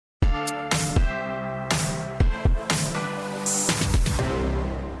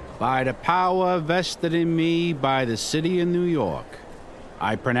by the power vested in me by the city of New York,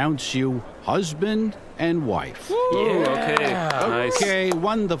 I pronounce you husband and wife. Ooh, okay. Nice. Okay,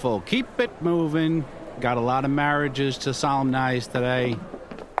 wonderful. Keep it moving. Got a lot of marriages to solemnize today.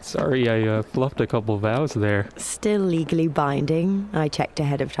 Sorry, I fluffed a couple vows there. Still legally binding. I checked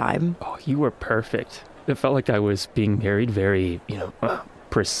ahead of time. Oh, you were perfect. It felt like I was being married very,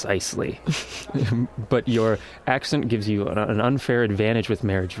 precisely. But your accent gives you an unfair advantage with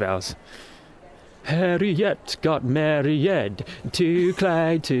marriage vows. Harriet got married to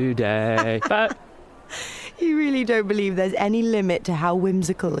Clyde today. You really don't believe there's any limit to how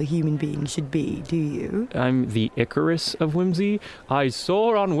whimsical a human being should be, do you? I'm the Icarus of whimsy. I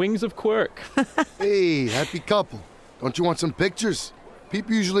soar on wings of quirk. Hey, happy couple. Don't you want some pictures?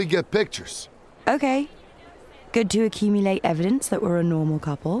 People usually get pictures. Okay. Good to accumulate evidence that we're a normal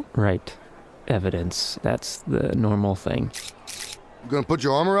couple. Right. Evidence. That's the normal thing. You gonna put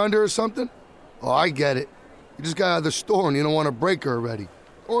your arm around her or something? Oh, I get it. You just got out of the store and you don't want to break her already.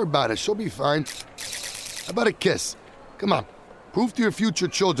 Don't worry about it. She'll be fine. How about a kiss? Come on. Prove to your future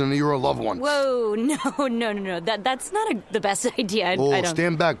children that you're a loved one. Whoa, no. That's not the best idea. I don't...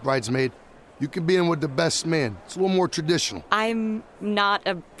 Stand back, bridesmaid. You can be in with the best man. It's a little more traditional. I'm not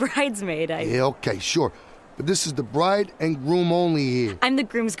a bridesmaid. Yeah, okay, sure. But this is the bride and groom only here. I'm the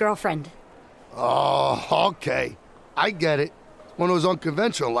groom's girlfriend. Oh, okay. I get it. It's one of those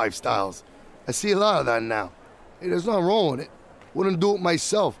unconventional lifestyles. I see a lot of that now. Hey, there's nothing wrong with it. Wouldn't do it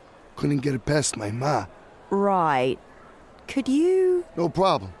myself. Couldn't get it past my ma. Right. Could you... No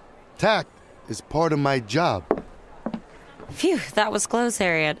problem. Tact is part of my job. Phew, that was close,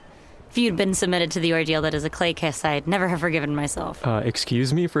 Harriet. If you'd been submitted to the ordeal that is a clay kiss, I'd never have forgiven myself.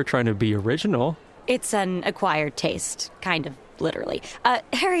 Excuse me for trying to be original. It's an acquired taste, kind of, literally.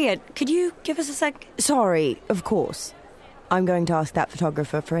 Harriet, could you give us a sec? Sorry, of course. I'm going to ask that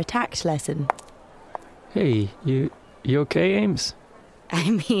photographer for a tact lesson. Hey, you okay, Ames? I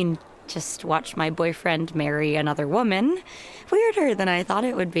mean, just watch my boyfriend marry another woman. Weirder than I thought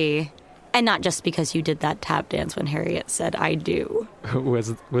it would be. And not just because you did that tap dance when Harriet said, I do.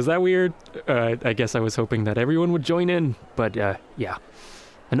 Was that weird? I guess I was hoping that everyone would join in. But, yeah.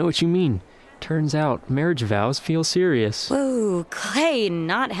 I know what you mean. Turns out, marriage vows feel serious. Whoa, Clay,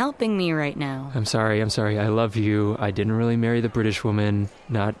 not helping me right now. I'm sorry. I love you. I didn't really marry the British woman.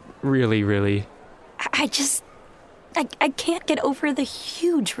 Not really. I can't get over the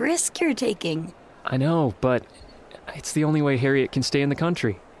huge risk you're taking. I know, but it's the only way Harriet can stay in the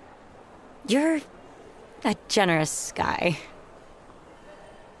country. You're a generous guy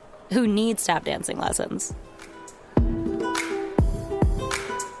who needs tap dancing lessons.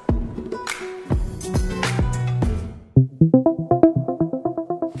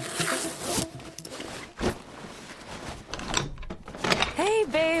 Hey,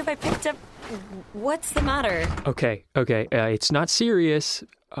 babe, I picked up... What's the matter? Okay. It's not serious,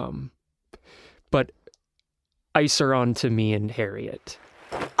 but ice are on to me and Harriet.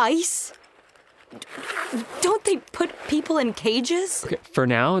 Ice? Don't they put people in cages? Okay, for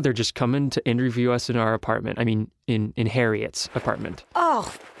now, they're just coming to interview us in our apartment. I mean, in Harriet's apartment.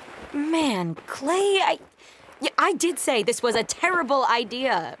 Oh, man, Clay, I did say this was a terrible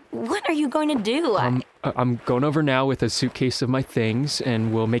idea. What are you going to do? I'm going over now with a suitcase of my things,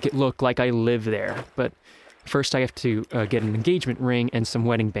 and we'll make it look like I live there. But first I have to get an engagement ring and some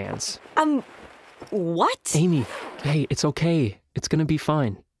wedding bands. What? Amy, hey, it's okay. It's gonna be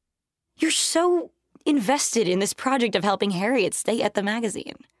fine. You're so invested in this project of helping Harriet stay at the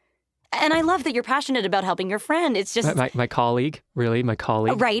magazine. And I love that you're passionate about helping your friend. It's just... My colleague, really, my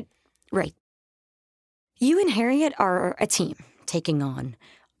colleague. Right. You and Harriet are a team, taking on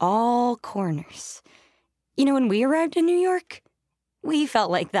all corners. You know, when we arrived in New York, we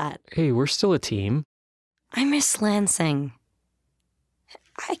felt like that. Hey, we're still a team. I miss Lansing.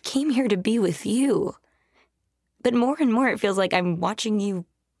 I came here to be with you. But more and more it feels like I'm watching you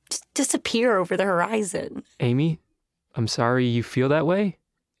just disappear over the horizon. Amy, I'm sorry you feel that way.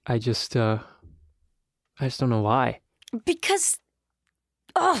 I just don't know why. Because...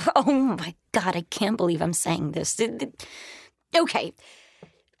 Oh my God, I can't believe I'm saying this. Okay.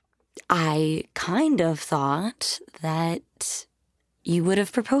 I kind of thought that you would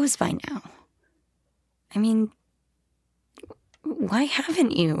have proposed by now. I mean, why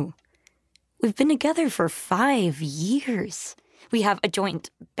haven't you? We've been together for 5 years. We have a joint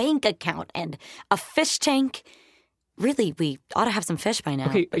bank account and a fish tank. Really, we ought to have some fish by now.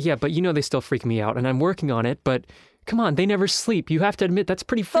 Okay, yeah, but you know they still freak me out, and I'm working on it, but come on, they never sleep. You have to admit that's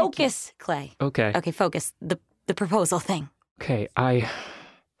pretty freaky. Focus, Clay. Okay. Okay, focus. The proposal thing. Okay,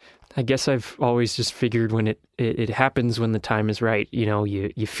 I guess I've always just figured when it happens when the time is right. You know,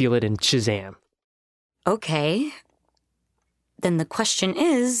 you feel it in Shazam. Okay. Then the question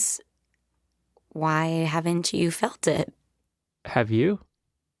is, why haven't you felt it? Have you?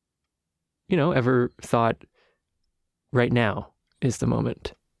 You know, ever thought right now is the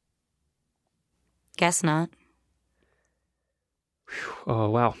moment? Guess not. Oh,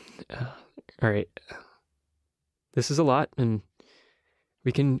 wow. All right. This is a lot, and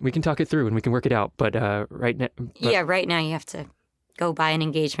we can talk it through and we can work it out. But right now, Yeah, right now you have to go buy an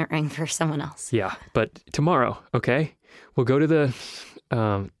engagement ring for someone else. yeah. But tomorrow, okay, we'll go to the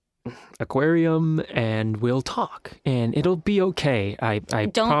aquarium and we'll talk, and it'll be okay. I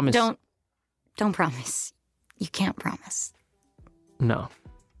promise. Don't promise. You can't promise. No,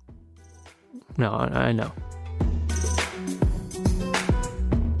 I know.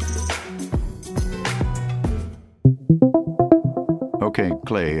 Okay,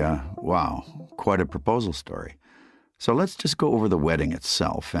 Clay, wow, quite a proposal story. So let's just go over the wedding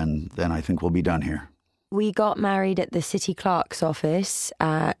itself, and then I think we'll be done here. We got married at the city clerk's office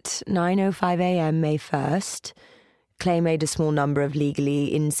at 9:05 a.m. May 1st. Clay made a small number of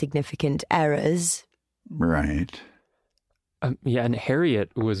legally insignificant errors. Right. Yeah, and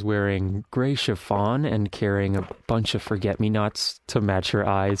Harriet was wearing gray chiffon and carrying a bunch of forget-me-nots to match her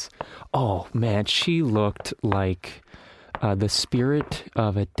eyes. Oh, man, she looked like the spirit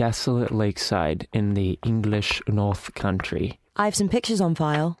of a desolate lakeside in the English North Country. I have some pictures on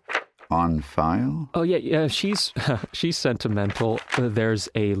file. On file? Oh, yeah, she's sentimental. There's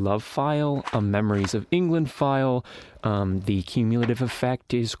a love file, a Memories of England file. The cumulative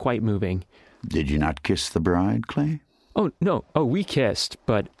effect is quite moving. Did you not kiss the bride, Clay? Oh, no. Oh, we kissed,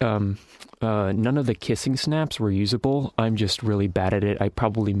 but none of the kissing snaps were usable. I'm just really bad at it. I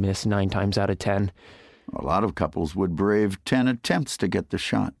probably miss 9 times out of 10. A lot of couples would brave 10 attempts to get the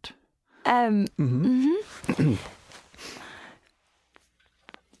shot.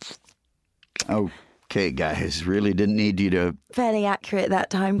 Okay, guys, really didn't need you to... Fairly accurate that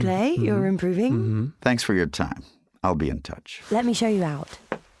time, Clay. You're improving. Thanks for your time. I'll be in touch. Let me show you out.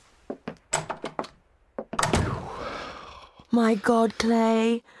 My God,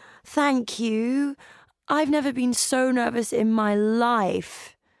 Clay. Thank you. I've never been so nervous in my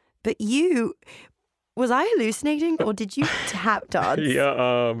life. But you... Was I hallucinating, or did you tap dance?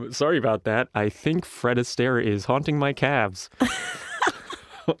 Yeah, sorry about that. I think Fred Astaire is haunting my calves.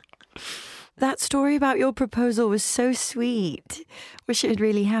 That story about your proposal was so sweet. Wish it had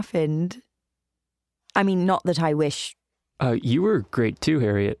really happened. I mean, not that I wish. You were great too,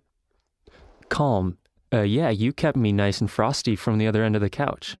 Harriet. Calm. Yeah, you kept me nice and frosty from the other end of the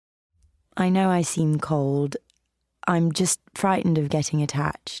couch. I know I seem cold. I'm just frightened of getting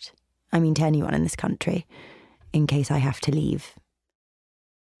attached. I mean, to anyone in this country, in case I have to leave.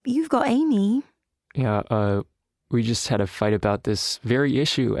 You've got Amy. Yeah, we just had a fight about this very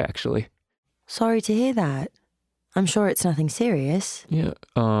issue, actually. Sorry to hear that. I'm sure it's nothing serious. Yeah,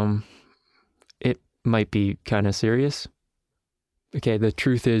 it might be kind of serious. Okay, the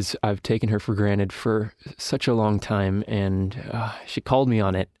truth is I've taken her for granted for such a long time, and she called me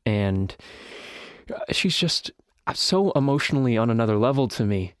on it, and she's just so emotionally on another level to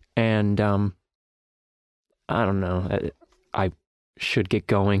me. And, I don't know, I should get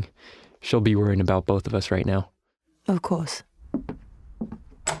going. She'll be worrying about both of us right now. Of course.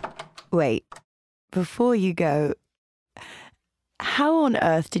 Wait, before you go, how on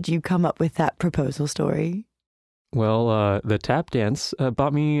earth did you come up with that proposal story? Well, the tap dance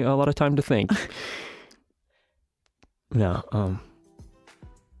bought me a lot of time to think. No,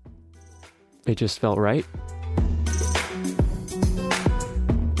 it just felt right.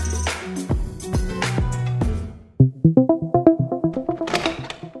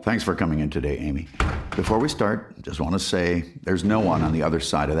 Thanks for coming in today, Amy. Before we start, just want to say there's no one on the other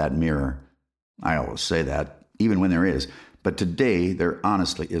side of that mirror. I always say that, even when there is. But today, there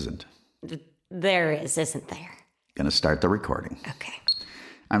honestly isn't. There is, isn't there? Gonna start the recording. Okay.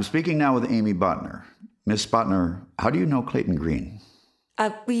 I'm speaking now with Amy Botner. Miss Botner, how do you know Clayton Green?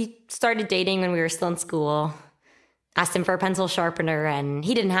 We started dating when we were still in school. Asked him for a pencil sharpener, and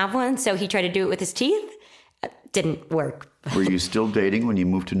he didn't have one, so he tried to do it with his teeth. Didn't work. Were you still dating when you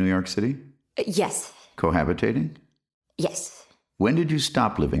moved to New York City? Yes. Cohabitating? Yes. When did you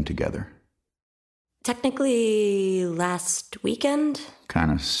stop living together? Technically, last weekend. Kind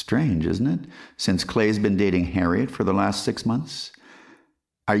of strange, isn't it? Since Clay's been dating Harriet for the last 6 months.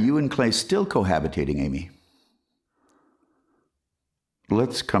 Are you and Clay still cohabitating, Amy?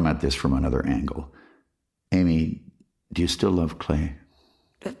 Let's come at this from another angle. Amy, do you still love Clay?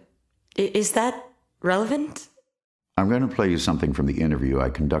 Is that relevant? I'm going to play you something from the interview I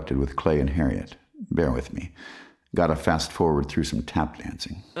conducted with Clay and Harriet. Bear with me. Gotta fast forward through some tap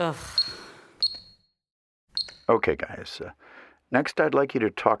dancing. Ugh. Okay, guys. Next, I'd like you to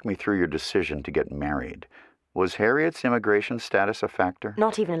talk me through your decision to get married. Was Harriet's immigration status a factor?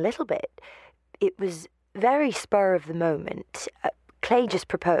 Not even a little bit. It was very spur of the moment. Clay just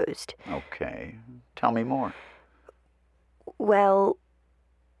proposed. Okay. Tell me more. Well,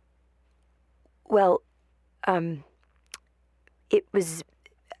 it was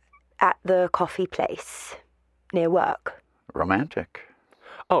at the coffee place near work. Romantic.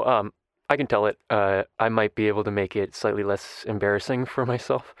 Oh, I can tell it. I might be able to make it slightly less embarrassing for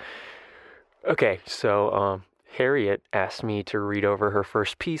myself. Okay, so, Harriet asked me to read over her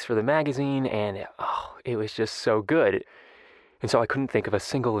first piece for the magazine, and it was just so good. And so I couldn't think of a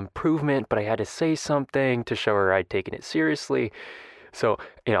single improvement, but I had to say something to show her I'd taken it seriously. So,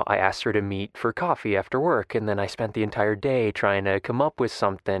 I asked her to meet for coffee after work, and then I spent the entire day trying to come up with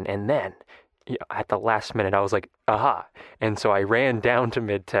something, and then, at the last minute, I was like, aha. And so I ran down to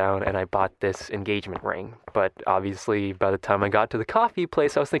Midtown, and I bought this engagement ring. But obviously, by the time I got to the coffee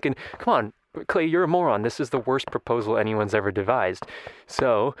place, I was thinking, come on, Clay, you're a moron. This is the worst proposal anyone's ever devised.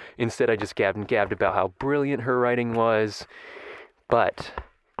 So, instead I just gabbed and gabbed about how brilliant her writing was. But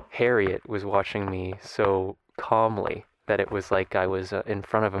Harriet was watching me so calmly that it was like I was in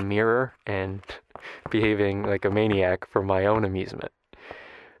front of a mirror and behaving like a maniac for my own amusement.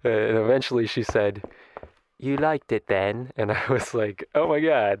 And eventually she said, "You liked it then?" And I was like, "Oh my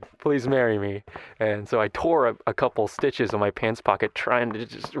God, please marry me." And so I tore a couple stitches on my pants pocket trying to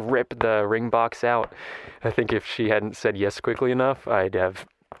just rip the ring box out. I think if she hadn't said yes quickly enough, I'd have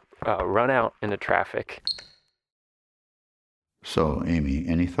run out into traffic. So, Amy,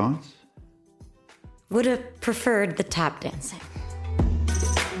 any thoughts? Would have preferred the tap dancing.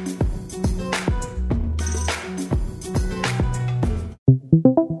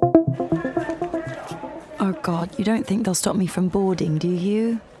 Oh God, you don't think they'll stop me from boarding, do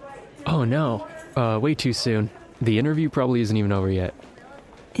you? Oh no, way too soon. The interview probably isn't even over yet.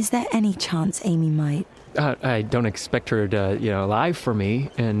 Is there any chance Amy might? I don't expect her to, lie for me,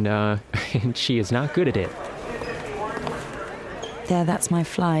 and and she is not good at it. There, that's my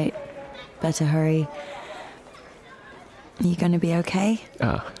flight. Better hurry. Are you going to be okay?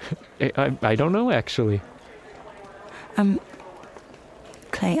 I don't know, actually.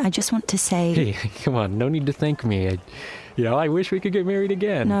 Clay, I just want to say... Hey, come on, no need to thank me. I wish we could get married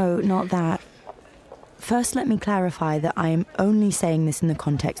again. No, not that. First, let me clarify that I am only saying this in the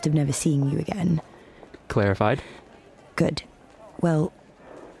context of never seeing you again. Clarified? Good. Well,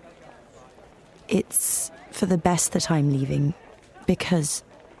 it's for the best that I'm leaving, because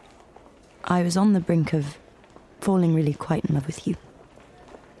I was on the brink of falling really quite in love with you.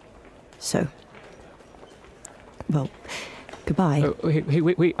 So, well, goodbye.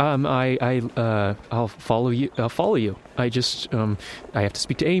 Wait. I'll follow you. I have to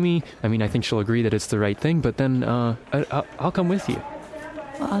speak to Amy. I mean, I think she'll agree that it's the right thing, but then, I'll come with you.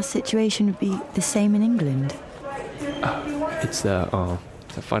 Well, our situation would be the same in England. It's the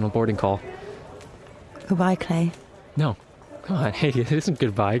final boarding call. Goodbye, Clay. No. Come on, hey, it isn't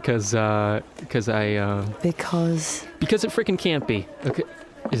goodbye, because I... Because it freaking can't be. Okay,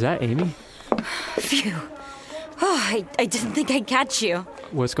 is that Amy? Phew. Oh, I didn't think I'd catch you.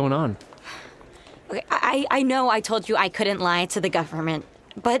 What's going on? Okay, I know I told you I couldn't lie to the government,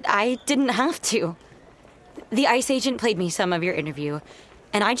 but I didn't have to. The ICE agent played me some of your interview,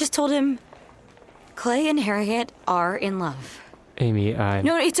 and I just told him Clay and Harriet are in love. Amy,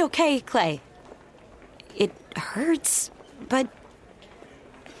 No, it's okay, Clay. It hurts, but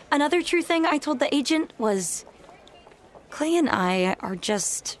another true thing I told the agent was Clay and I are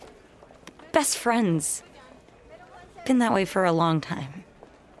just best friends. Been that way for a long time.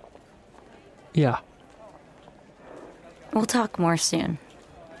 Yeah. We'll talk more soon.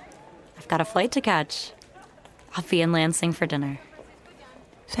 I've got a flight to catch. I'll be in Lansing for dinner.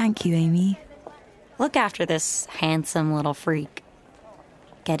 Thank you, Amy. Look after this handsome little freak.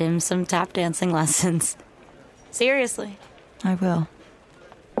 Get him some tap dancing lessons. Seriously. I will.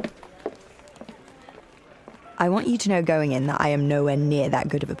 I want you to know going in that I am nowhere near that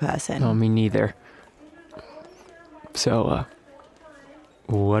good of a person. Oh, me neither. So,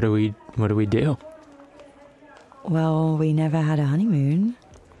 what do we do? Well, we never had a honeymoon.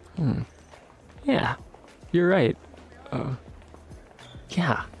 Yeah, you're right.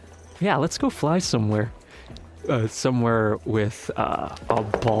 Yeah, let's go fly somewhere. Somewhere with, a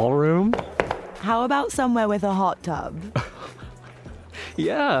ballroom? How about somewhere with a hot tub?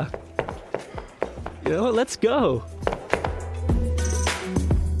 Yeah. Let's go.